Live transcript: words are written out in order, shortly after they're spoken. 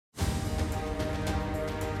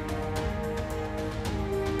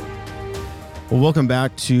Well, welcome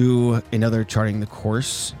back to another Charting the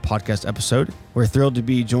Course podcast episode. We're thrilled to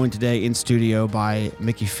be joined today in studio by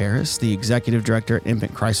Miki Farris, the Executive Director at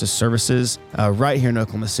Infant Crisis Services right here in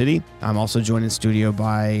Oklahoma City. I'm also joined in studio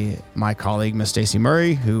by my colleague, Miss Stacey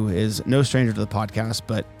Murray, who is no stranger to the podcast,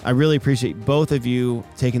 but I really appreciate both of you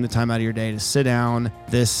taking the time out of your day to sit down.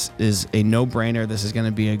 This is a no-brainer. This is going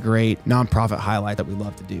to be a great nonprofit highlight that we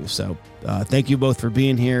love to do. So thank you both for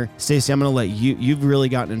being here. Stacey, I'm going to let you've really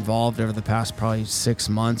gotten involved over the past probably 6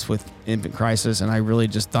 months with Infant Crisis, and I really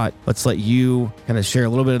just thought, let's let you kind of share a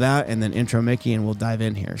little bit of that and then intro Miki, and we'll dive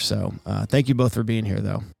in here. So thank you both for being here,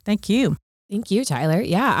 though. Thank you. Thank you, Tyler.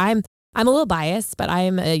 Yeah, I'm a little biased, but I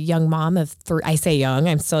am a young mom of three. I say young,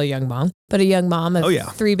 I'm still a young mom, but a young mom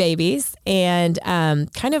of 3 babies. And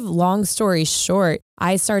kind of long story short,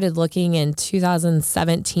 I started looking in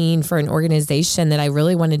 2017 for an organization that I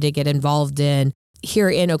really wanted to get involved in here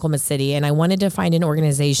in Oklahoma City. And I wanted to find an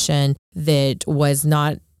organization that was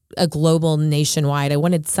not a global nationwide. I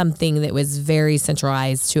wanted something that was very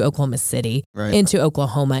centralized to Oklahoma City, into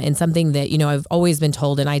Oklahoma, and something that, I've always been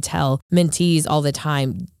told, and I tell mentees all the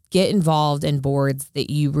time, get involved in boards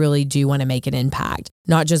that you really do want to make an impact,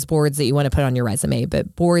 not just boards that you want to put on your resume,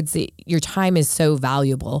 but boards that your time is so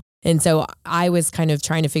valuable. And so I was kind of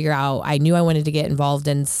trying to figure out, I knew I wanted to get involved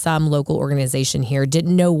in some local organization here,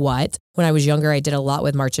 didn't know what. When I was younger, I did a lot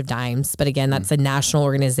with March of Dimes, but again, that's a national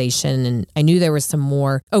organization. And I knew there was some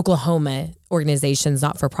more Oklahoma organizations,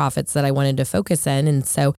 not-for-profits, that I wanted to focus in. And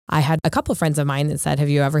so I had a couple of friends of mine that said, have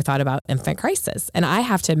you ever thought about Infant Crisis? And I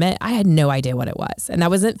have to admit, I had no idea what it was. And that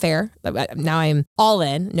wasn't fair. Now I'm all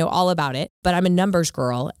in, know all about it, but I'm a numbers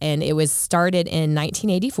girl. And it was started in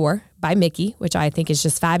 1984 by Miki, which I think is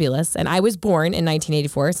just fabulous. And I was born in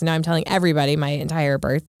 1984. So now I'm telling everybody my entire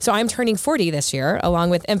birth. So I'm turning 40 this year, along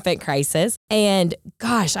with Infant Crisis. And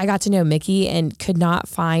gosh, I got to know Miki and could not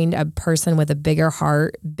find a person with a bigger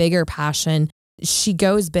heart, bigger passion. She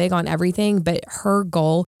goes big on everything, but her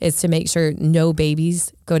goal is to make sure no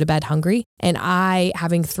babies go to bed hungry. And I,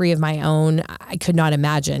 having 3 of my own, I could not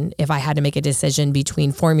imagine if I had to make a decision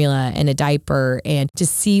between formula and a diaper, and to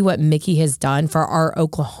see what Miki has done for our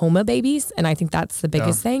Oklahoma babies. And I think that's the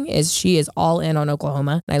biggest thing, is she is all in on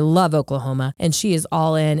Oklahoma. I love Oklahoma, and she is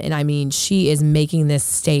all in. And I mean, she is making this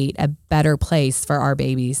state a better place for our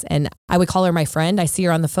babies. And I would call her my friend. I see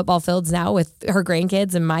her on the football fields now with her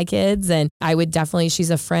grandkids and my kids. And I would definitely, she's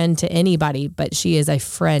a friend to anybody, but she is a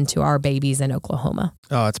friend to our babies in Oklahoma.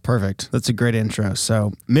 Oh, it's perfect. That's a great intro.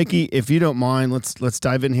 So, Miki, if you don't mind, let's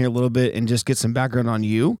dive in here a little bit and just get some background on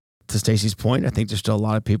you. To Stacey's point, I think there's still a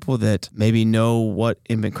lot of people that maybe know what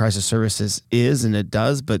Infant Crisis Services is, and it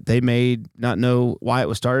does, but they may not know why it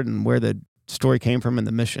was started and where the story came from and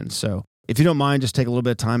the mission. So, if you don't mind, just take a little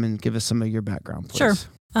bit of time and give us some of your background, please.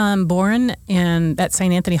 Sure. Born at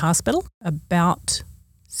St. Anthony Hospital about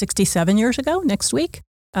 67 years ago next week.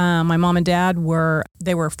 My mom and dad were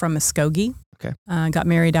from Muskogee. Okay. Got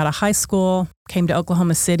married out of high school, came to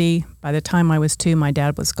Oklahoma City. By the time I was 2, my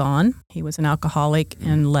dad was gone. He was an alcoholic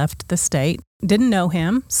and left the state. Didn't know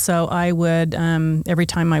him, so I would, every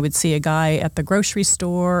time I would see a guy at the grocery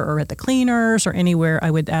store or at the cleaners or anywhere,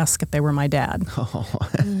 I would ask if they were my dad. Oh.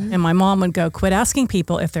 And my mom would go, quit asking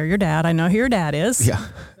people if they're your dad. I know who your dad is. Yeah.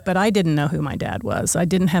 But I didn't know who my dad was. I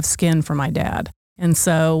didn't have skin for my dad. And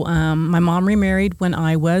so my mom remarried when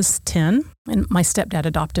I was 10, and my stepdad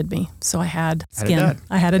adopted me. So I had skin.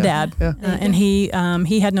 I had a dad. Yeah. And he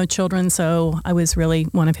had no children, so I was really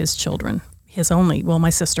one of his children. My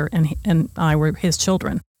sister and I were his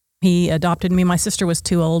children. He adopted me. My sister was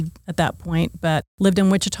too old at that point, but lived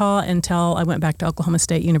in Wichita until I went back to Oklahoma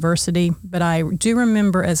State University. But I do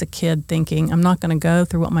remember as a kid thinking, I'm not going to go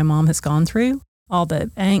through what my mom has gone through. All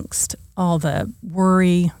the angst, all the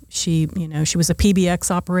worry. She was a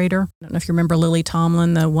PBX operator. I don't know if you remember Lily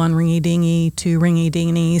Tomlin, the 1 ringy dingy, 2 ringy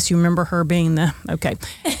dingies. You remember her being okay.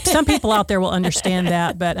 Some people out there will understand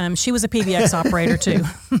that, but she was a PBX operator too.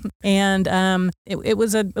 And it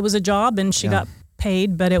was a job, and she got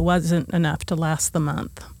paid, but it wasn't enough to last the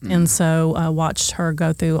month. And so I watched her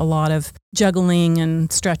go through a lot of juggling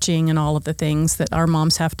and stretching and all of the things that our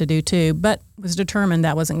moms have to do too, but was determined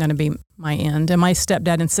that wasn't going to be my end. And my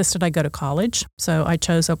stepdad insisted I go to college. So I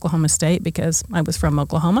chose Oklahoma State because I was from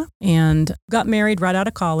Oklahoma, and got married right out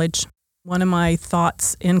of college. One of my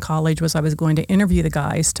thoughts in college was I was going to interview the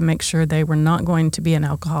guys to make sure they were not going to be an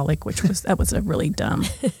alcoholic, that was a really dumb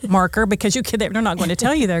marker, because they're not going to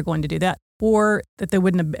tell you they're going to do that. Or that there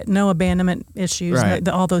wouldn't have no abandonment issues,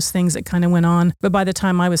 all those things that kind of went on. But by the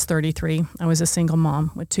time I was 33, I was a single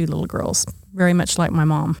mom with 2 little girls, very much like my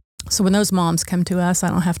mom. So when those moms come to us, I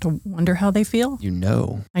don't have to wonder how they feel. You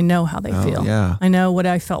know. I know how they feel. Yeah. I know what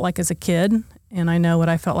I felt like as a kid. And I know what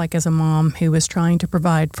I felt like as a mom who was trying to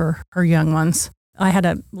provide for her young ones. I had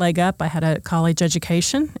a leg up. I had a college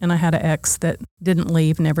education, and I had an ex that didn't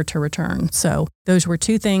leave, never to return. So those were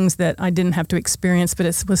two things that I didn't have to experience, but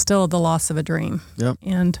it was still the loss of a dream. Yep.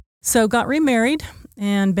 And so got remarried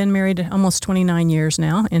and been married almost 29 years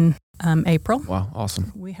now in April. Wow,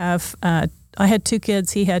 awesome. We have, I had 2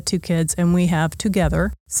 kids, he had 2 kids, and we have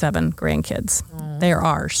together 7 grandkids. They are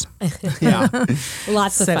ours. Yeah.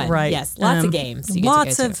 Lots of fun. Right. Yes, lots of games.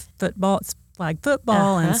 Lots of football. Flag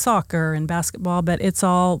football and soccer and basketball, but it's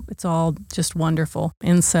all just wonderful.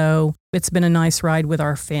 And so it's been a nice ride with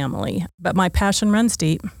our family. But my passion runs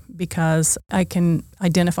deep because I can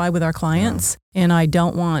identify with our clients, and I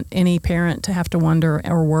don't want any parent to have to wonder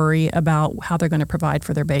or worry about how they're going to provide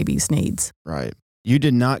for their baby's needs. Right. You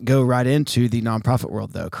did not go right into the nonprofit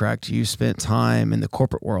world, though, correct? You spent time in the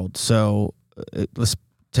corporate world. So let's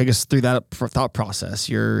take us through that thought process.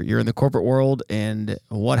 You're in the corporate world, and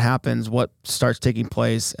what happens? What starts taking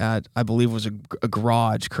place at, I believe, was a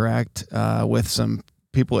garage, correct? With some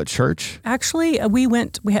people at church. Actually, it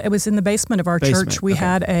was in the basement of our church. We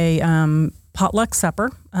had a potluck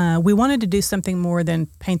supper. We wanted to do something more than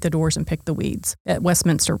paint the doors and pick the weeds at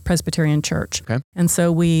Westminster Presbyterian Church. Okay. And so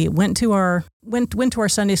we went to our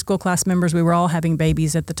Sunday school class members. We were all having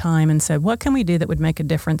babies at the time, and said, what can we do that would make a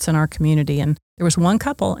difference in our community? And there was one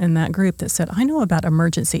couple in that group that said, I know about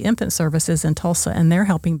emergency infant services in Tulsa, and they're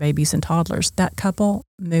helping babies and toddlers. That couple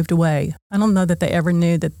moved away. I don't know that they ever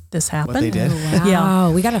knew that this happened. What they did. Oh, wow.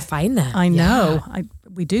 Yeah. We got to find them. I know.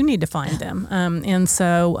 We do need to find them. And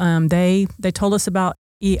so they told us about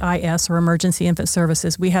EIS, or Emergency Infant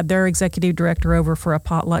Services. We had their executive director over for a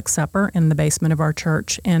potluck supper in the basement of our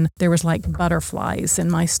church, and there was like butterflies in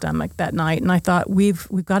my stomach that night. And I thought, we've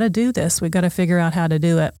got to do this. We've got to figure out how to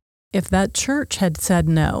do it. If that church had said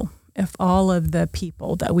no, if all of the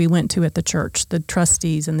people that we went to at the church, the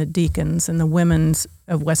trustees and the deacons and the women's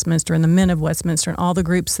of Westminster and the men of Westminster and all the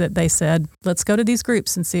groups that they said, let's go to these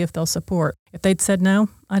groups and see if they'll support. If they'd said no,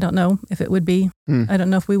 I don't know if it would be, I don't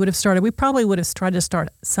know if we would have started. We probably would have tried to start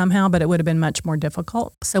somehow, but it would have been much more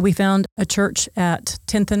difficult. So we found a church at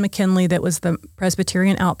 10th and McKinley that was the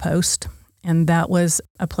Presbyterian Outpost. And that was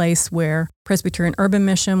a place where Presbyterian Urban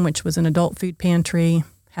Mission, which was an adult food pantry,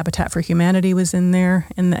 Habitat for Humanity was in there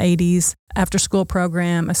in the 80s, after-school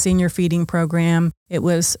program, a senior feeding program. It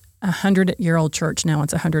was a 100-year-old church. Now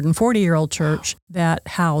it's a 140-year-old church that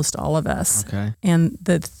housed all of us. Okay. And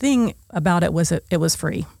the thing about it was it was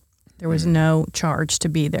free. There was no charge to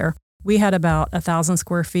be there. We had about 1,000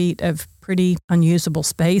 square feet of pretty unusable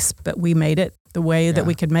space, but we made it the way that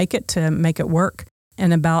we could make it to make it work.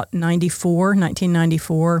 And about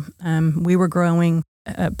 1994, we were growing.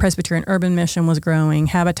 Presbyterian Urban Mission was growing.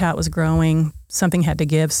 Habitat was growing. Something had to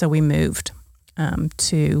give, so we moved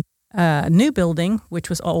to a new building, which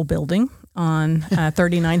was old building on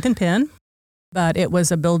 39th and Penn. But it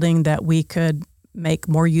was a building that we could make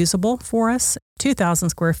more usable for us. 2,000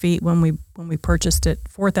 square feet when we purchased it,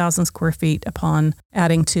 4,000 square feet upon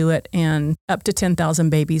adding to it, and up to 10,000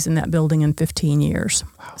 babies in that building in 15 years.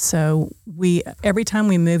 Wow. So every time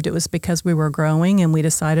we moved, it was because we were growing, and we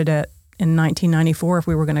decided in 1994, if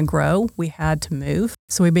we were going to grow, we had to move.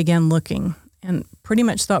 So we began looking and pretty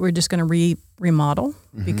much thought we were just going to remodel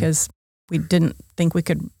because we didn't think we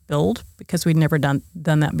could build because we'd never done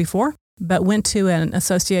that before. But went to an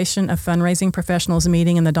Association of Fundraising Professionals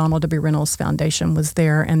meeting, and the Donald W. Reynolds Foundation was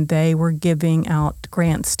there, and they were giving out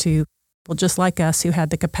grants to people just like us who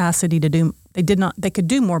had the capacity to do. They could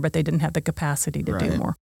do more, but they didn't have the capacity to do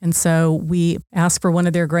more. And so we asked for one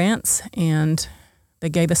of their grants, and they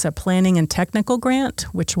gave us a planning and technical grant,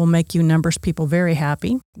 which will make you numbers people very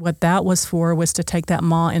happy. What that was for was to take that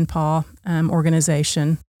Ma and Pa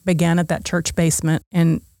organization, began at that church basement,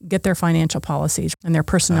 and get their financial policies and their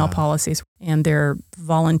personnel policies and their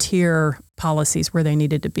volunteer policies where they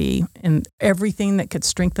needed to be. And everything that could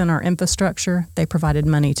strengthen our infrastructure, they provided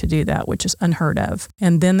money to do that, which is unheard of.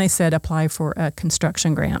 And then they said, apply for a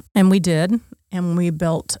construction grant. And we did. And we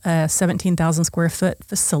built a 17,000 square foot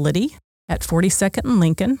facility at 42nd and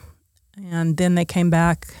Lincoln. And then they came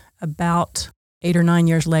back about 8 or 9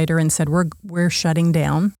 years later and said, we're shutting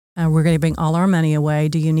down. We're giving all our money away.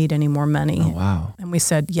 Do you need any more money? Oh, wow. And we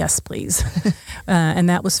said, yes, please. And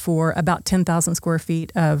that was for about 10,000 square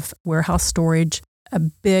feet of warehouse storage, a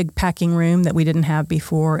big packing room that we didn't have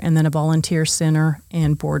before, and then a volunteer center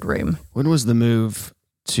and boardroom. When was the move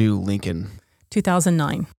to Lincoln?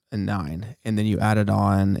 2009. And then you added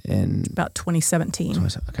on in about 2017.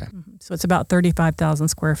 Okay. So it's about 35,000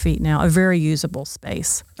 square feet now, a very usable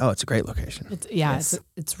space. Oh, it's a great location.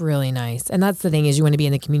 It's really nice. And that's the thing, is you want to be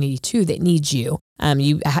in the community too that needs you.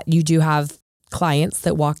 You do have clients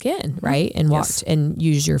that walk in, right? And and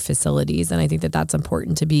use your facilities. And I think that that's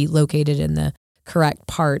important to be located in the correct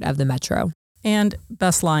part of the metro. And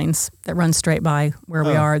bus lines that run straight by where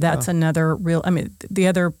we are. That's another real, the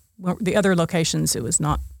other locations, it was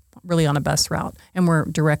not really on a bus route, and we're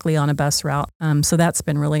directly on a bus route. So that's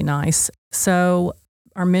been really nice. So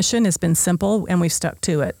our mission has been simple, and we've stuck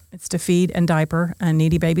to it. It's to feed and diaper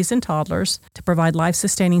needy babies and toddlers, to provide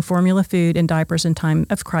life-sustaining formula food and diapers in time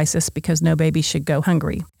of crisis, because no baby should go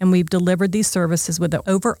hungry. And we've delivered these services with the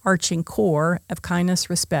overarching core of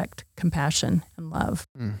kindness, respect, compassion, and love.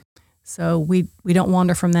 So we don't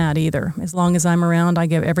wander from that either. As long as I'm around, I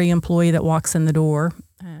give every employee that walks in the door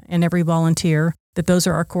and every volunteer that those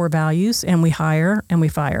are our core values, and we hire and we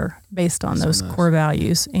fire based on those core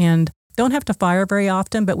values. And don't have to fire very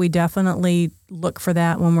often, but we definitely look for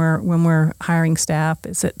that when we're hiring staff,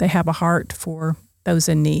 is that they have a heart for those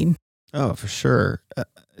in need. Oh, for sure.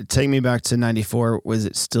 Take me back to 94. Was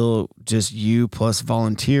it still just you plus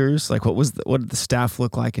volunteers? Like what did the staff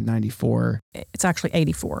look like in 94? It's actually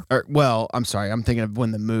 84. I'm sorry. I'm thinking of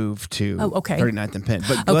when the move to 39th and Penn.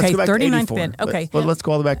 But let's go back 39th to 84. Penn. Okay. Let's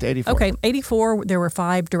go all the way back to 84. Okay. 84, there were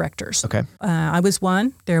 5 directors. Okay. I was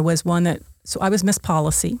one. There was one so I was Miss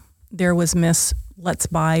Policy. There was Miss Let's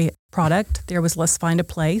Buy Product. There was Let's Find a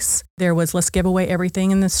Place. There was Let's Give Away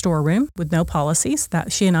Everything in the storeroom with no policies.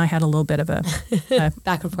 That she and I had a little bit of a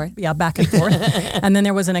back and forth. Yeah, back and forth. And then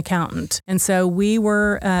there was an accountant. And so we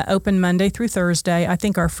were open Monday through Thursday. I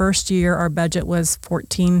think our first year, our budget was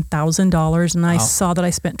 $14,000. And I saw that I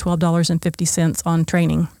spent $12.50 on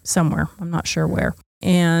training somewhere. I'm not sure where.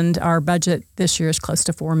 And our budget this year is close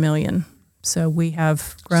to $4 million. So we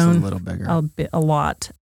have grown just a little bigger. A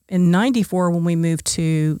lot. In 94, when we moved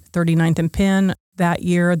to 39th and Penn, that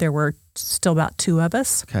year there were still about 2 of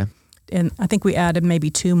us. Okay. And I think we added maybe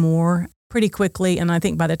 2 more pretty quickly. And I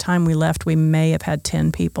think by the time we left, we may have had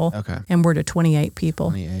 10 people. Okay. And we're to 28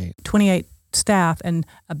 people. 28 staff and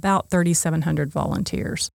about 3,700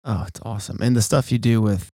 volunteers. Oh, it's awesome. And the stuff you do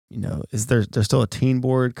with, is there's still a teen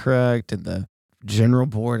board, correct? And the general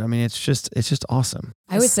board. I mean, it's just awesome.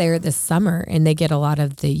 I was there this summer, and they get a lot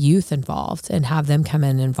of the youth involved and have them come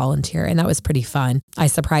in and volunteer. And that was pretty fun. I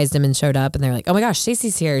surprised them and showed up, and they're like, oh my gosh,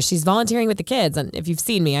 Stacey's here. She's volunteering with the kids. And if you've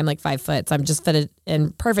seen me, I'm like 5 foot. So I'm just fitted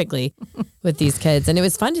in perfectly with these kids. And it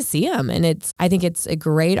was fun to see them. And I think it's a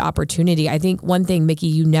great opportunity. I think one thing, Miki,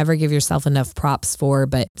 you never give yourself enough props for,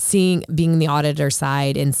 but being the auditor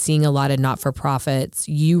side and seeing a lot of not-for-profits,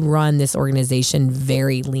 you run this organization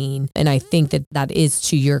very lean. And I think that is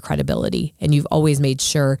to your credibility. And you've always made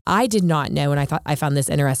sure. I did not know, and I found this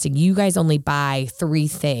interesting. You guys only buy 3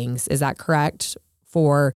 things. Is that correct?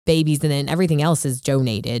 For babies, and then everything else is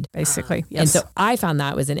donated. Basically, yes. And so I found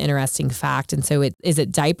that was an interesting fact. And so is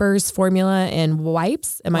it diapers, formula, and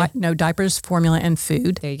wipes? No, diapers, formula, and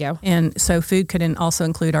food. There you go. And so food could also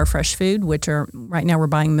include our fresh food, which are, right now we're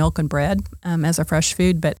buying milk and bread as our fresh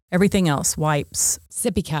food, but everything else, wipes.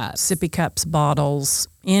 Sippy cups, bottles,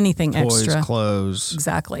 anything toys, extra. Clothes.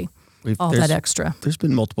 Exactly. All that extra. There's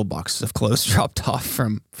been multiple boxes of clothes dropped off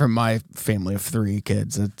from my family of 3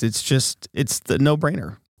 kids. It's the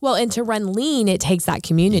no-brainer. Well, and to run lean, it takes that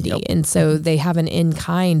community. Yep. And so they have an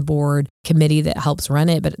in-kind board committee that helps run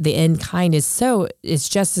it, but the in-kind is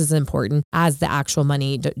just as important as the actual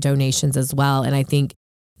money donations as well. And I think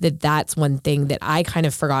that's one thing that I kind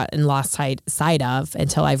of forgot and lost sight of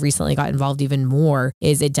until I've recently got involved even more,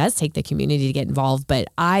 is it does take the community to get involved. But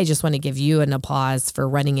I just want to give you an applause for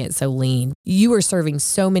running it so lean. You are serving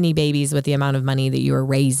so many babies with the amount of money that you are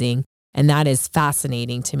raising. And that is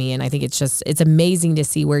fascinating to me. And I think it's amazing to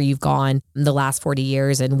see where you've gone in the last 40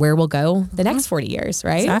 years and where we'll go the next 40 years,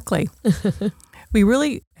 right? Exactly. We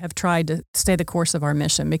really have tried to stay the course of our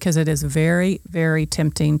mission, because it is very, very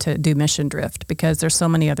tempting to do mission drift because there's so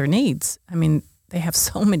many other needs. I mean, they have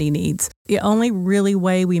so many needs. The only really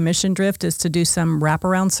way we mission drift is to do some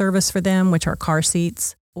wraparound service for them, which are car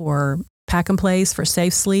seats or pack and plays for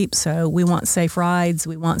safe sleep. So we want safe rides.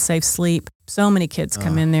 We want safe sleep. So many kids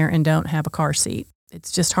come in there and don't have a car seat.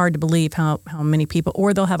 It's just hard to believe how many people,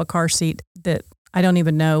 or they'll have a car seat that I don't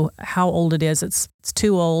even know how old it is. It's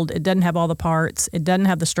too old. It doesn't have all the parts. It doesn't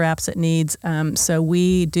have the straps it needs. So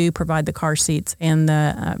we do provide the car seats and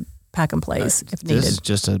the pack and plays if needed. This is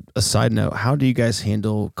just a side note. How do you guys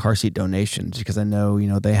handle car seat donations? Because I know,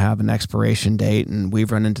 they have an expiration date, and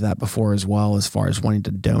we've run into that before as well, as far as wanting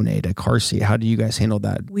to donate a car seat. How do you guys handle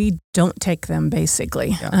that? We don't take them,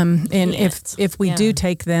 basically. Yeah. And if we do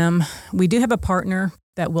take them, we do have a partner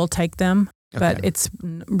that will take them. But it's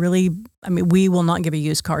really, we will not give a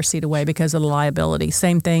used car seat away because of the liability.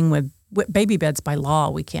 Same thing with baby beds by law,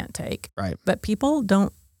 we can't take. Right. But people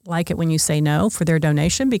don't like it when you say no for their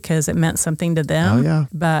donation because it meant something to them. Oh, yeah.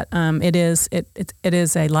 But it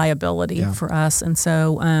is a liability for us. And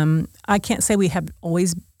so I can't say we have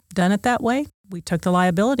always done it that way. We took the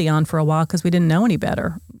liability on for a while because we didn't know any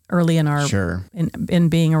better early in our in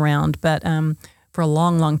being around. But for a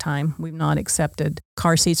long, long time, we've not accepted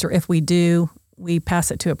car seats, or if we do, we pass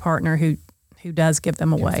it to a partner who does give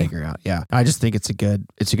them away. Figure out. Yeah. I just think it's a good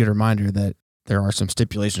reminder that there are some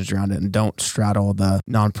stipulations around it, and don't straddle the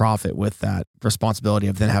nonprofit with that responsibility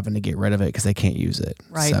of then having to get rid of it because they can't use it.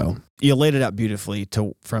 Right. So you laid it out beautifully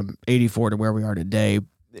from 84 to where we are today.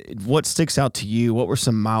 What sticks out to you? What were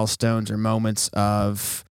some milestones or moments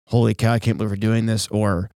of, holy cow, I can't believe we're doing this,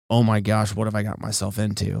 or, oh my gosh, what have I got myself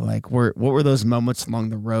into? Like, what were those moments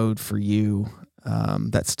along the road for you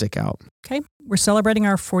that stick out? Okay. We're celebrating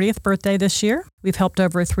our 40th birthday this year. We've helped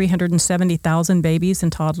over 370,000 babies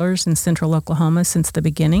and toddlers in central Oklahoma since the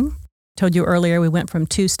beginning. Told you earlier, we went from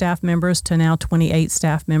 2 staff members to now 28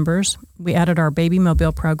 staff members. We added our baby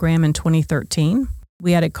mobile program in 2013.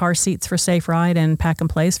 We added car seats for safe ride and pack and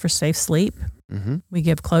place for safe sleep. Mm-hmm. We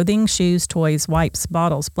give clothing, shoes, toys, wipes,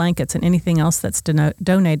 bottles, blankets, and anything else that's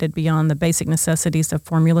donated beyond the basic necessities of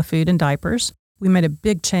formula, food, and diapers. We made a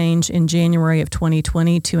big change in January of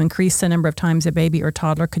 2020 to increase the number of times a baby or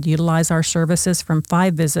toddler could utilize our services from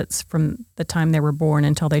 5 visits from the time they were born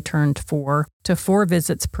until they turned 4 to 4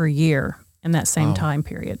 visits per year in that same time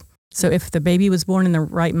period. So if the baby was born in the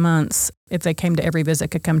right months, if they came to every visit,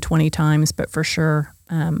 could come 20 times, but for sure,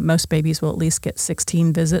 most babies will at least get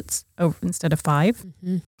 16 visits instead of 5.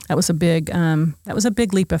 Mm-hmm. That was a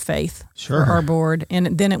big leap of faith for our board.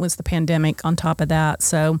 And then it was the pandemic on top of that.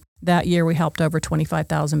 So that year we helped over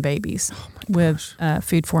 25,000 babies with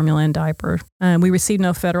food, formula, and diaper. We received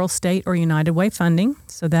no federal, state, or United Way funding.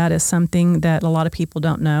 So that is something that a lot of people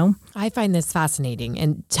don't know. I find this fascinating.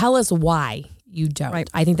 And tell us why you don't. Right.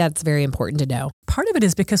 I think that's very important to know. Part of it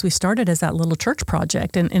is because we started as that little church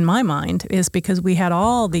project. And in my mind is because we had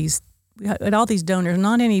all these donors,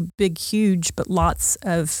 not any big, huge, but lots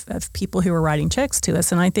of people who were writing checks to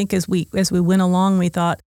us. And I think as we went along, we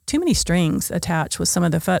thought, too many strings attached with some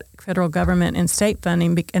of the federal government and state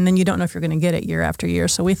funding, and then you don't know if you're going to get it year after year.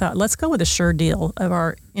 So we thought, let's go with a sure deal of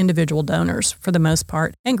our individual donors for the most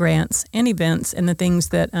part, and grants and events and the things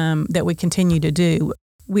that we continue to do.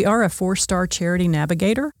 We are a 4-star charity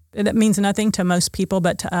navigator. That means nothing to most people,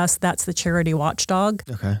 but to us, that's the charity watchdog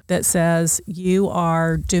that says you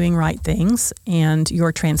are doing right things and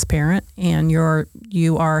you're transparent and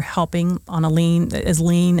you are helping on as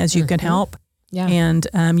lean as you can help. Yeah. And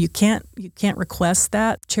you can't request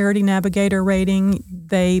that charity navigator rating.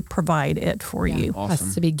 They provide it for you. Awesome. It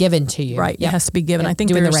has to be given to you. Right. Yep. It has to be given. Yep. I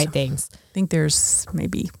think doing the right things. I think there's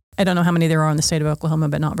maybe, I don't know how many there are in the state of Oklahoma,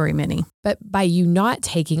 but not very many. But by you not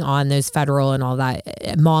taking on those federal and all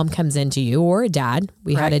that, mom comes into you or a dad.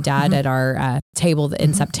 We had a dad at our table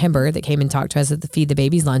in September that came and talked to us at the Feed the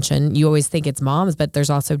Babies luncheon. You always think it's moms, but there's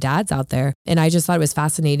also dads out there. And I just thought it was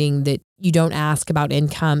fascinating that you don't ask about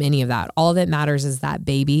income, any of that. All that matters is that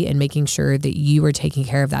baby and making sure that you are taking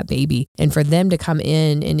care of that baby. And for them to come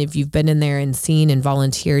in, and if you've been in there and seen and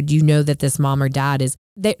volunteered, you know that this mom or dad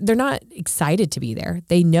they're not excited to be there.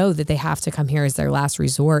 They know that they have to come here as their last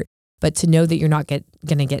resort, but to know that you're not going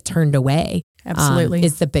to get turned away absolutely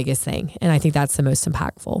is the biggest thing. And I think that's the most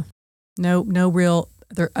impactful. No real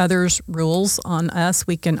others rules on us.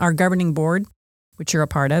 Our governing board, which you're a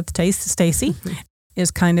part of, Stacy,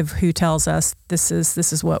 is kind of who tells us this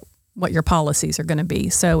is what your policies are going to be.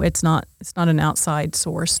 So it's not an outside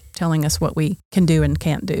source telling us what we can do and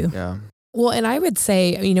can't do. Yeah. Well, and I would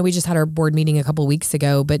say, we just had our board meeting a couple of weeks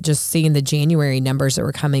ago, but just seeing the January numbers that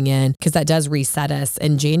were coming in, because that does reset us.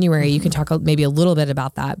 In January, you can talk maybe a little bit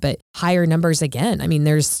about that, but higher numbers again.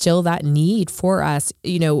 There's still that need for us.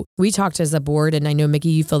 We talked as a board, and I know, Miki,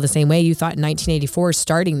 you feel the same way. You thought in 1984,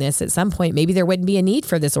 starting this, at some point, maybe there wouldn't be a need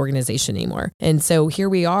for this organization anymore. And so here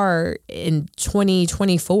we are in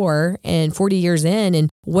 2024 and 40 years in. And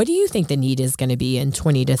what do you think the need is going to be in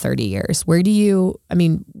 20 to 30 years? What do you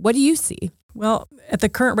see? Well, at the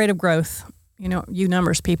current rate of growth, you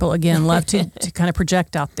numbers people, again, love to kind of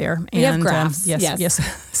project out there. And we have graphs.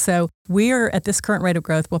 Yes. So we're at this current rate of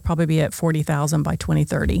growth, we'll probably be at 40,000 by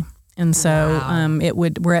 2030. And so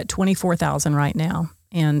we're at 24,000 right now.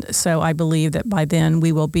 And so I believe that by then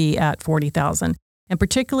we will be at 40,000. And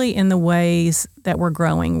particularly in the ways that we're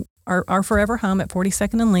growing, our forever home at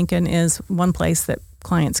 42nd and Lincoln is one place that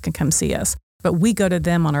clients can come see us. But we go to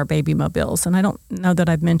them on our baby mobiles. And I don't know that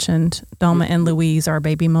I've mentioned Dalma and Louise, our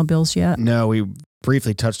baby mobiles, yet. No, we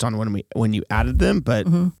briefly touched on when you added them, but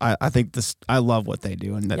I think I love what they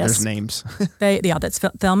do and that there's names. That's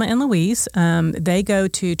Thelma and Louise. They go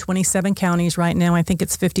to 27 counties right now. I think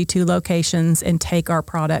it's 52 locations and take our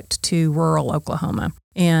product to rural Oklahoma.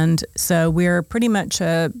 And so we're pretty much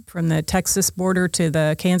from the Texas border to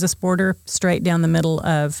the Kansas border, straight down the middle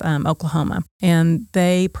of Oklahoma. And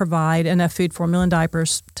they provide enough food, formula, and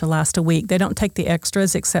diapers to last a week. They don't take the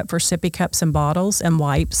extras except for sippy cups and bottles and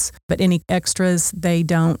wipes. But any extras they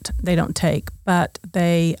don't take. But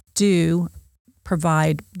they do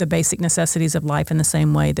provide the basic necessities of life in the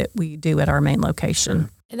same way that we do at our main location.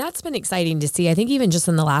 And that's been exciting to see. I think even just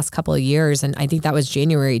in the last couple of years, and I think that was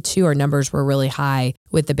January too, our numbers were really high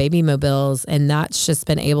with the baby mobiles. And that's just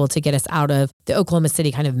been able to get us out of the Oklahoma City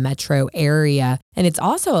kind of metro area. And it's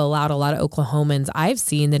also allowed a lot of Oklahomans I've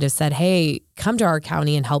seen that have said, hey, come to our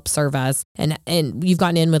county and help serve us. And you've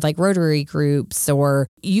gotten in with like Rotary groups, or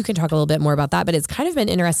you can talk a little bit more about that. But it's kind of been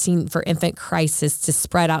interesting for Infant Crisis to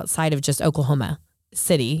spread outside of just Oklahoma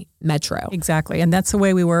City metro. Exactly. And that's the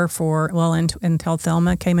way we were until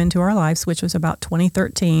Thelma came into our lives, which was about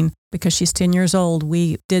 2013. Because she's 10 years old,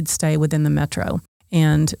 we did stay within the metro.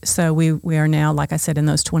 And so we are now, like I said, in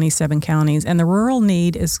those 27 counties. And the rural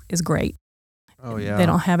need is great. Oh, yeah. They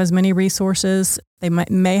don't have as many resources. They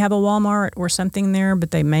may have a Walmart or something there,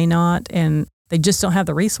 but they may not. And they just don't have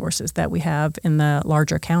the resources that we have in the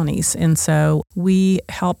larger counties. And so we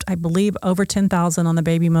helped, I believe, over 10,000 on the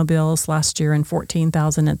baby mobiles last year and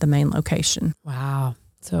 14,000 at the main location. Wow.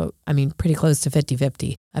 So, I mean, pretty close to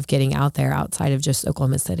 50-50 of getting out there outside of just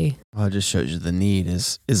Oklahoma City. Well, it just shows you the need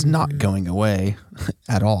is not going away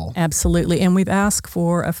at all. Absolutely. And we've asked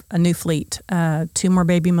for a new fleet, 2 more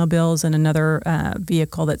baby mobiles and another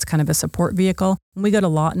vehicle that's kind of a support vehicle. When we go to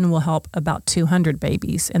Lawton, we'll help about 200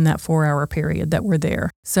 babies in that 4-hour period that we're there.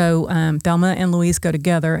 So Thelma and Louise go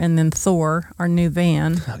together, and then Thor, our new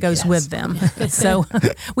van, goes with them. So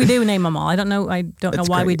we do name them all. I don't know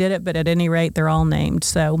why we did it, but at any rate, they're all named.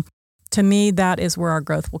 So to me, that is where our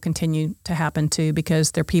growth will continue to happen too,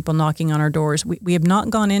 because there are people knocking on our doors. We have not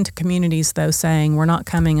gone into communities, though, saying we're not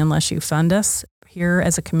coming unless you fund us. Here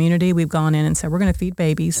as a community, we've gone in and said, we're going to feed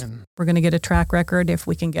babies. We're going to get a track record. If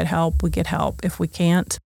we can get help, we get help. If we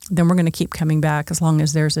can't, then we're going to keep coming back as long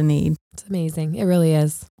as there's a need. It's amazing. It really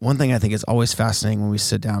is. One thing I think is always fascinating when we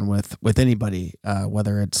sit down with anybody,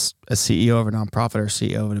 whether it's a CEO of a nonprofit or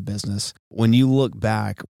CEO of a business, when you look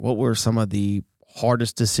back, what were some of the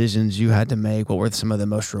hardest decisions you had to make? What were some of the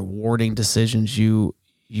most rewarding decisions you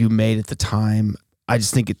made at the time? I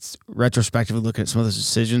just think it's retrospectively looking at some of those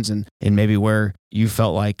decisions and maybe where you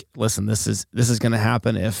felt like, listen, this is going to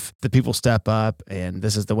happen if the people step up, and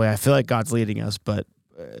this is the way I feel like God's leading us. But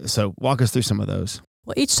so walk us through some of those.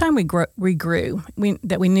 Well, each time we grew,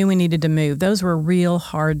 that we knew we needed to move. Those were real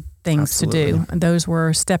hard things to do. And those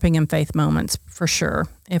were stepping in faith moments for sure.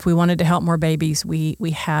 If we wanted to help more babies, we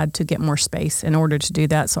had to get more space in order to do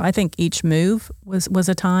that. So I think each move was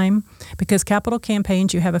a time, because capital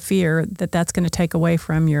campaigns, you have a fear that that's going to take away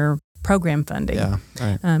from your program funding. Yeah,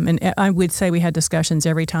 right. And I would say we had discussions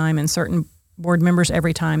every time, and certain board members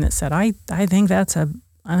every time that said, I think that's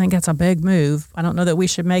a big move. I don't know that we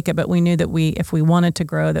should make it, but we knew that if we wanted to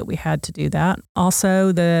grow, that we had to do that.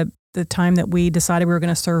 Also, the time that we decided we were going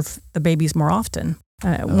to serve the babies more often.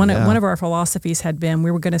 One of our philosophies had been we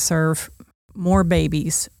were going to serve more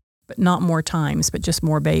babies, but not more times, but just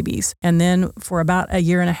more babies. And then for about a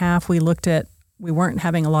year and a half, we weren't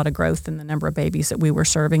having a lot of growth in the number of babies that we were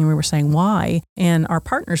serving. And we were saying, why? And our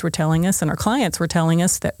partners were telling us, and our clients were telling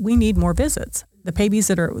us, that we need more visits.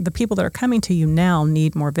 The people that are coming to you now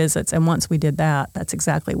need more visits. And once we did that, that's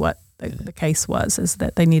exactly what the case was, is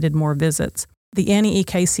that they needed more visits. The Annie E.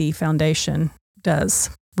 Casey Foundation does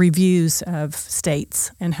reviews of states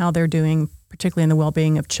and how they're doing, particularly in the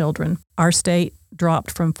well-being of children. Our state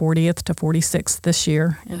dropped from 40th to 46th this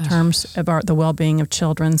year in terms of the well-being of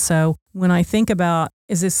children. So when I think about,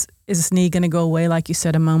 is this need going to go away, like you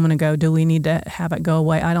said a moment ago? Do we need to have it go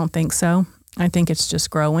away? I don't think so. I think it's just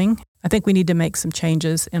growing. I think we need to make some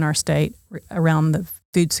changes in our state around the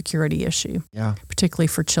food security issue, particularly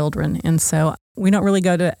for children. And so we don't really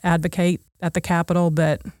go to advocate at the Capitol,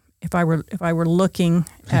 but if I were looking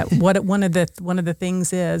at what one of the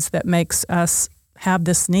things is that makes us have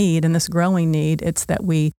this need and this growing need, it's that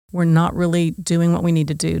we're not really doing what we need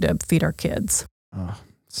to do to feed our kids. Oh,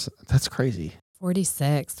 that's crazy.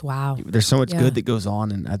 46. Wow. There's so much good that goes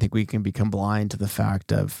on, and I think we can become blind to the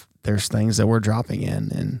fact of there's things that we're dropping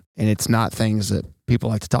in, and it's not things that people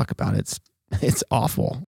like to talk about. It's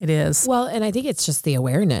awful. It is. Well, and I think it's just the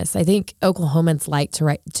awareness. I think Oklahomans like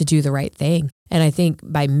to do the right thing. And I think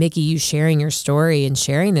by Miki, you sharing your story and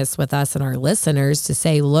sharing this with us and our listeners to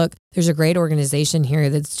say, look, there's a great organization here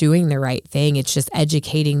that's doing the right thing. It's just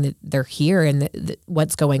educating that they're here and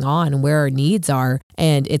what's going on and where our needs are.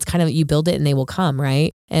 And it's kind of, you build it and they will come,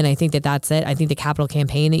 right? And I think that that's it. I think the capital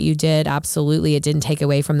campaign that you did, absolutely, it didn't take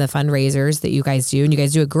away from the fundraisers that you guys do. And you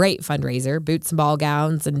guys do a great fundraiser, boots and ball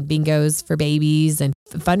gowns and bingos for babies. And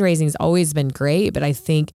fundraising has always been great. But I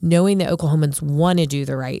think knowing that Oklahomans want to do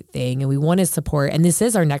the right thing and we want to support, and this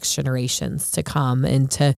is our next generations to come, and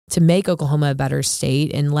to make Oklahoma a better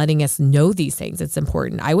state and letting us know these things, it's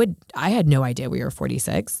important. I had no idea we were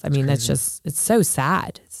 46. I mean, that's just, it's so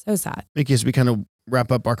sad. It's so sad. Miki, as we kind of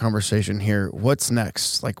wrap up our conversation here, what's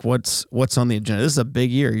next? Like what's on the agenda? This is a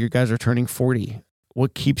big year. You guys are turning 40.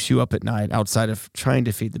 What keeps you up at night outside of trying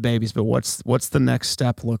to feed the babies? But what's the next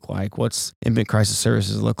step look like? What's Infant Crisis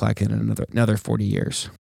Services look like in another 40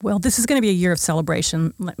 years? Well, this is going to be a year of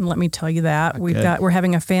celebration. Let me tell you that. We're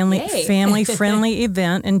having a family friendly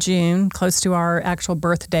event in June, close to our actual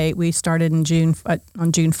birth date. We started in June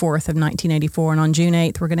on June 4th of 1984, and on June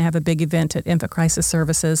 8th we're going to have a big event at Infant Crisis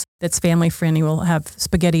Services that's family friendly. We'll have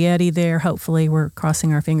Spaghetti Eddie there. Hopefully, we're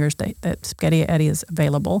crossing our fingers that Spaghetti Eddie is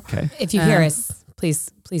available. Okay. If you hear us, please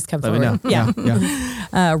come forward. Let me know.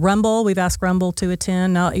 Yeah. Rumble, we've asked Rumble to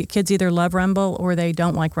attend. Now, kids either love Rumble or they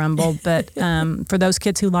don't like Rumble. But for those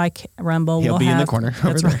kids who like Rumble, He'll be in the corner.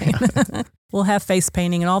 That's right. We'll have face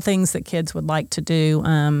painting and all things that kids would like to do,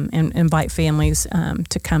 and invite families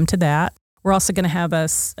to come to that. We're also going to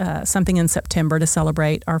have something in September to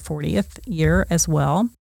celebrate our 40th year as well.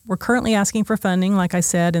 We're currently asking for funding, like I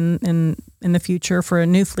said, in the future for a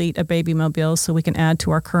new fleet of baby mobiles so we can add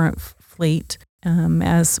to our current fleet.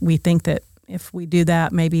 As we think that if we do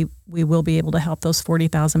that, maybe we will be able to help those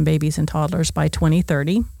 40,000 babies and toddlers by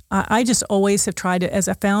 2030. I just always have tried to, as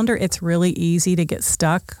a founder, it's really easy to get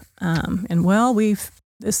stuck.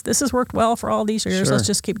 This has worked well for all these years. Sure. Let's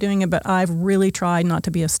just keep doing it. But I've really tried not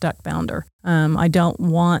to be a stuck founder. I don't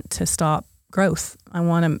want to stop growth. I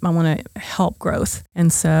want to help growth.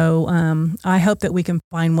 And so I hope that we can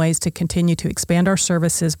find ways to continue to expand our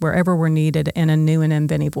services wherever we're needed in a new and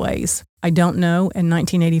inventive ways. I don't know in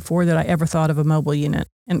 1984 that I ever thought of a mobile unit.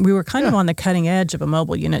 And we were kind of on the cutting edge of a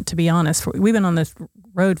mobile unit, to be honest. We've been on this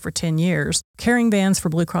road for 10 years. Carrying vans for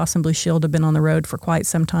Blue Cross and Blue Shield have been on the road for quite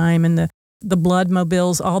some time. And the blood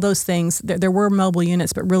mobiles, all those things, there were mobile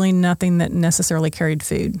units, but really nothing that necessarily carried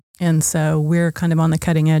food. And so we're kind of on the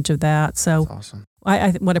cutting edge of that. So that's awesome.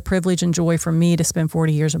 What a privilege and joy for me to spend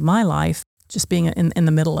 40 years of my life just being in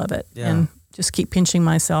the middle of it. Yeah. And just keep pinching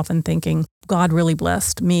myself and thinking, God really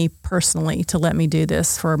blessed me personally to let me do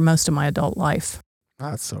this for most of my adult life.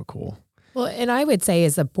 That's so cool. Well, and I would say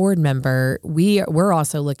as a board member, we're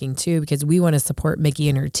also looking too, because we want to support Miki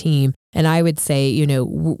and her team. And I would say,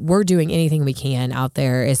 we're doing anything we can out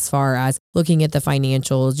there as far as looking at the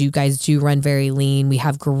financials. You guys do run very lean. We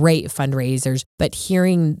have great fundraisers, but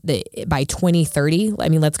hearing that by 2030, I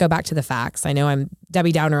mean, let's go back to the facts. I know I'm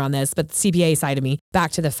Debbie Downer on this, but the CPA side of me,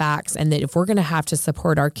 back to the facts. And that if we're going to have to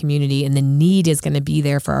support our community and the need is going to be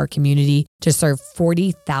there for our community to serve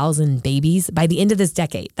 40,000 babies by the end of this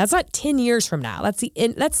decade, that's not 10 years from now.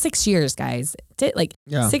 That's 6 years, guys.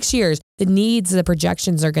 6 years. The needs, the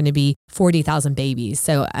projections are going to be 40,000 babies.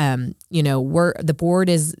 So, the board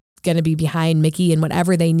is going to be behind Miki and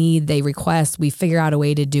whatever they need, they request, we figure out a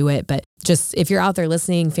way to do it. But just if you're out there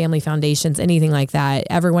listening, family foundations, anything like that,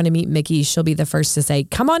 ever want to meet Miki, she'll be the first to say,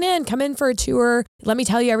 come in for a tour. Let me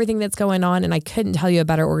tell you everything that's going on. And I couldn't tell you a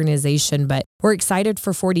better organization, but we're excited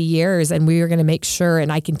for 40 years and we are going to make sure,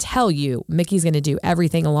 and I can tell you, Miki's going to do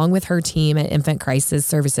everything along with her team at Infant Crisis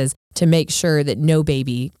Services to make sure that no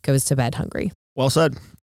baby goes to bed hungry. Well said.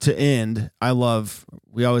 To end,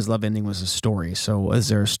 we always love ending with a story. So is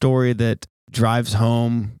there a story that drives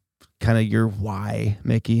home kind of your why,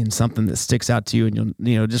 Miki, and something that sticks out to you and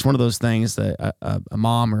you'll, just one of those things that a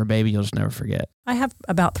mom or a baby you'll just never forget? I have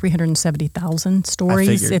about 370,000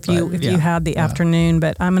 stories if you had the afternoon,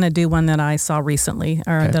 but I'm going to do one that I saw recently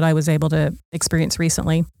that I was able to experience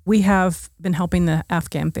recently. We have been helping the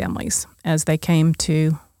Afghan families as they came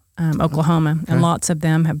to Oklahoma, and lots of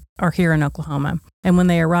them are here in Oklahoma. And when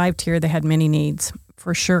they arrived here, they had many needs.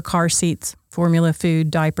 For sure, car seats, formula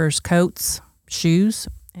food, diapers, coats, shoes,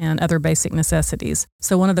 and other basic necessities.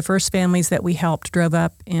 So one of the first families that we helped drove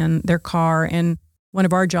up in their car, and one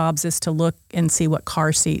of our jobs is to look and see what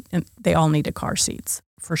car seat, and they all needed car seats.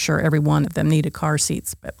 For sure, every one of them needed car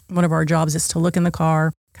seats. But one of our jobs is to look in the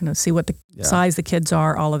car, kind of see what the size the kids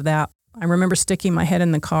are, all of that. I remember sticking my head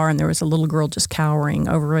in the car, and there was a little girl just cowering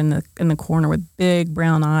over in the corner with big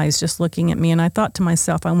brown eyes just looking at me. And I thought to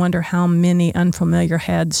myself, I wonder how many unfamiliar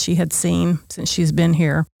heads she had seen since she's been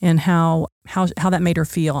here, and how that made her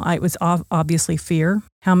feel. It was obviously fear.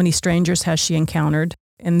 How many strangers has she encountered?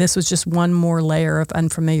 And this was just one more layer of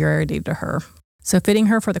unfamiliarity to her. So fitting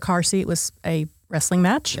her for the car seat was a wrestling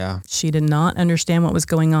match. Yeah. She did not understand what was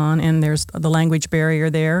going on, and there's the language barrier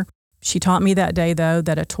there. She taught me that day, though,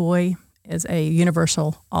 that a toy is a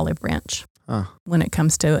universal olive branch when it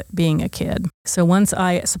comes to being a kid. So once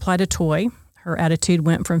I supplied a toy, her attitude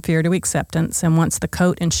went from fear to acceptance. And once the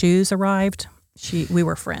coat and shoes arrived, we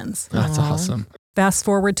were friends. That's awesome. Fast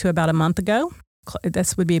forward to about a month ago.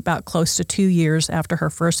 This would be about close to 2 years after her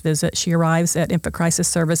first visit. She arrives at Infant Crisis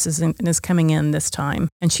Services and is coming in this time.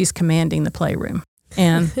 And she's commanding the playroom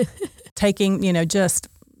and taking, just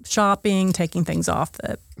shopping, taking things off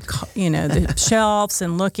the shelves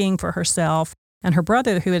and looking for herself. And her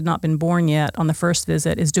brother, who had not been born yet on the first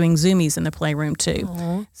visit, is doing zoomies in the playroom too.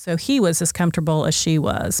 Aww. So he was as comfortable as she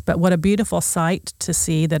was. But what a beautiful sight to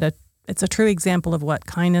see that it's a true example of what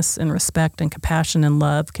kindness and respect and compassion and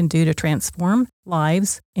love can do to transform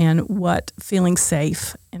lives, and what feeling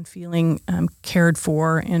safe and feeling cared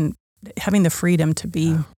for and having the freedom to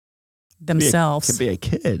be themselves. To be a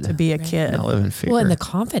kid. To be a kid. Not live in fear. Well, and the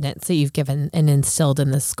confidence that you've given and instilled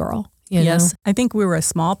in this girl. Yes. I think we were a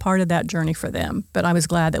small part of that journey for them, but I was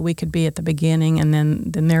glad that we could be at the beginning, and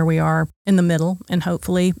then there we are in the middle, and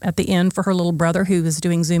hopefully at the end for her little brother who is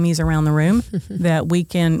doing zoomies around the room, that we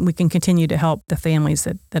can continue to help the families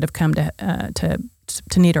that have come to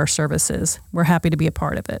need our services. We're happy to be a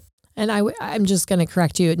part of it. And I'm just going to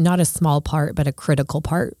correct you, not a small part, but a critical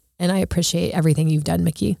part. And I appreciate everything you've done,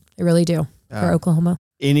 Miki. I really do, for Oklahoma.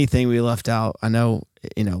 Anything we left out, I know,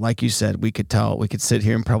 like you said, we could sit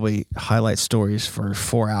here and probably highlight stories for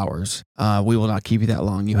 4 hours. We will not keep you that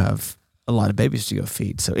long. You have a lot of babies to go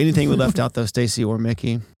feed. So anything we left out though, Stacy or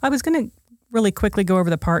Miki? I was going to really quickly go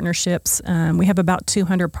over the partnerships. We have about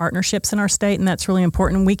 200 partnerships in our state, and that's really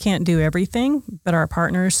important. We can't do everything, but our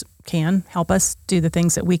partners can help us do the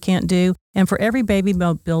things that we can't do. And for every Baby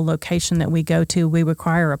Mobile location that we go to, we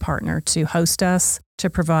require a partner to host us, to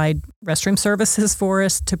provide restroom services for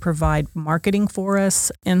us, to provide marketing for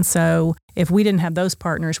us. And so if we didn't have those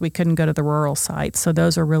partners, we couldn't go to the rural sites. So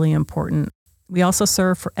those are really important. We also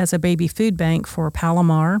serve as a baby food bank for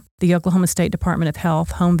Palomar, the Oklahoma State Department of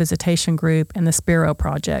Health, Home Visitation Group, and the Sparrow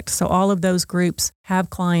Project. So all of those groups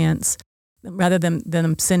have clients. Rather than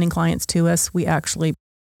them sending clients to us, we actually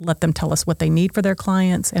let them tell us what they need for their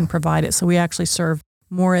clients and provide it. So we actually serve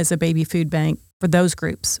more as a baby food bank for those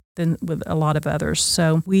groups than with a lot of others.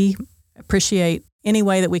 So we appreciate any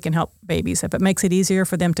way that we can help babies. If it makes it easier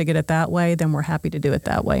for them to get it that way, then we're happy to do it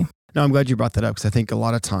that way. No, I'm glad you brought that up, because I think a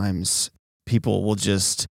lot of times people will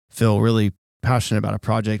just feel really passionate about a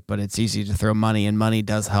project, but it's easy to throw money, and money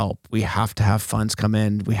does help. We have to have funds come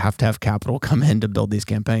in. We have to have capital come in to build these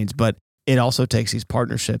campaigns. But it also takes these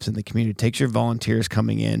partnerships in the community. It takes your volunteers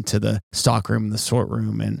coming in to the stock room and the sort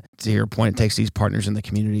room. And to your point, it takes these partners in the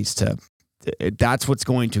communities that's what's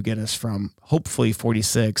going to get us from hopefully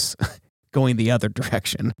 46 going the other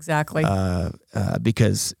direction. Exactly.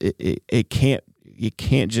 Because you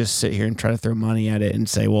can't just sit here and try to throw money at it and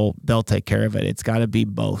say, well, they'll take care of it. It's got to be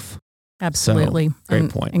both. Absolutely. So, great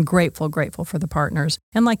point. And grateful for the partners.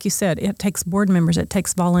 And like you said, it takes board members, it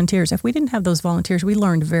takes volunteers. If we didn't have those volunteers, we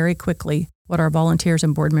learned very quickly what our volunteers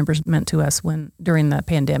and board members meant to us during the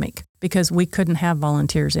pandemic, because we couldn't have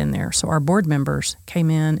volunteers in there. So our board members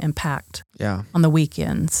came in and packed on the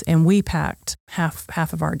weekends, and we packed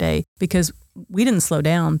half of our day, because we didn't slow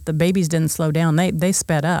down. The babies didn't slow down. They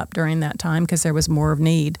sped up during that time because there was more of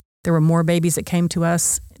need. There were more babies that came to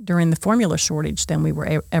us during the formula shortage than we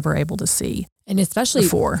were ever able to see. And especially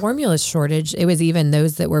before formula shortage, it was even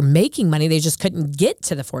those that were making money, they just couldn't get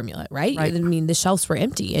to the formula, right? I mean, the shelves were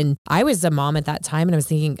empty. And I was a mom at that time, and I was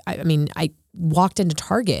thinking, I walked into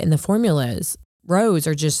Target and the formulas rows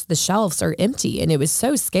are just, the shelves are empty, and it was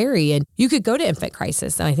so scary. And you could go to Infant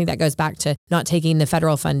Crisis, and I think that goes back to not taking the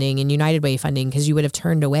federal funding and United Way funding, because you would have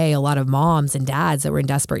turned away a lot of moms and dads that were in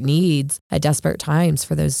desperate needs at desperate times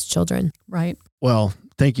for those children. Right. Well,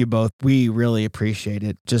 thank you both. We really appreciate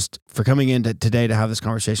it, just for coming in today to have this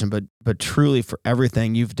conversation, but truly for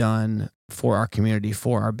everything you've done for our community,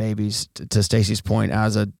 for our babies. To Stacy's point,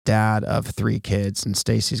 as a dad of 3 kids, and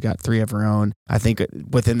Stacy's got 3 of her own, I think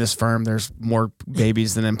within this firm, there's more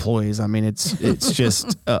babies than employees. I mean, it's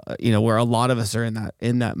just, where a lot of us are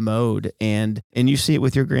in that mode, and you see it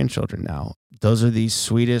with your grandchildren now. Those are the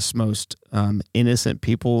sweetest, most innocent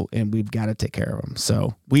people, and we've got to take care of them.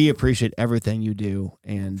 So we appreciate everything you do,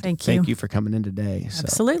 and thank you for coming in today. So.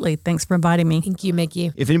 Absolutely. Thanks for inviting me. Thank you,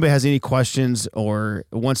 Miki. If anybody has any questions or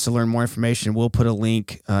wants to learn more information, we'll put a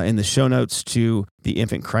link in the show notes to the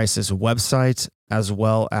Infant Crisis website, as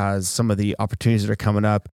well as some of the opportunities that are coming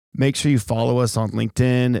up. Make sure you follow us on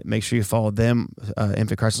LinkedIn. Make sure you follow them,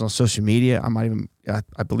 Infant Crisis, on social media.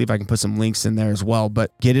 I believe I can put some links in there as well.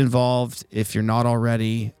 But get involved if you're not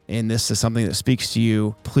already, and this is something that speaks to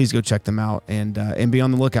you. Please go check them out and be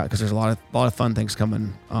on the lookout, because there's a lot of fun things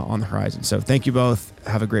coming on the horizon. So thank you both.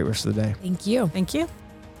 Have a great rest of the day. Thank you. Thank you.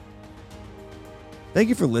 Thank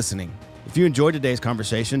you for listening. If you enjoyed today's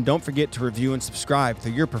conversation, don't forget to review and subscribe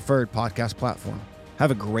through your preferred podcast platform.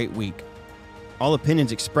 Have a great week. All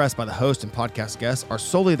opinions expressed by the host and podcast guests are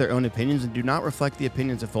solely their own opinions and do not reflect the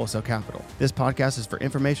opinions of Full Sail Capital. This podcast is for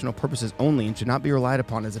informational purposes only and should not be relied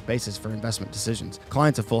upon as a basis for investment decisions.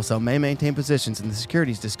 Clients of Full Sail may maintain positions in the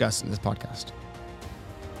securities discussed in this podcast.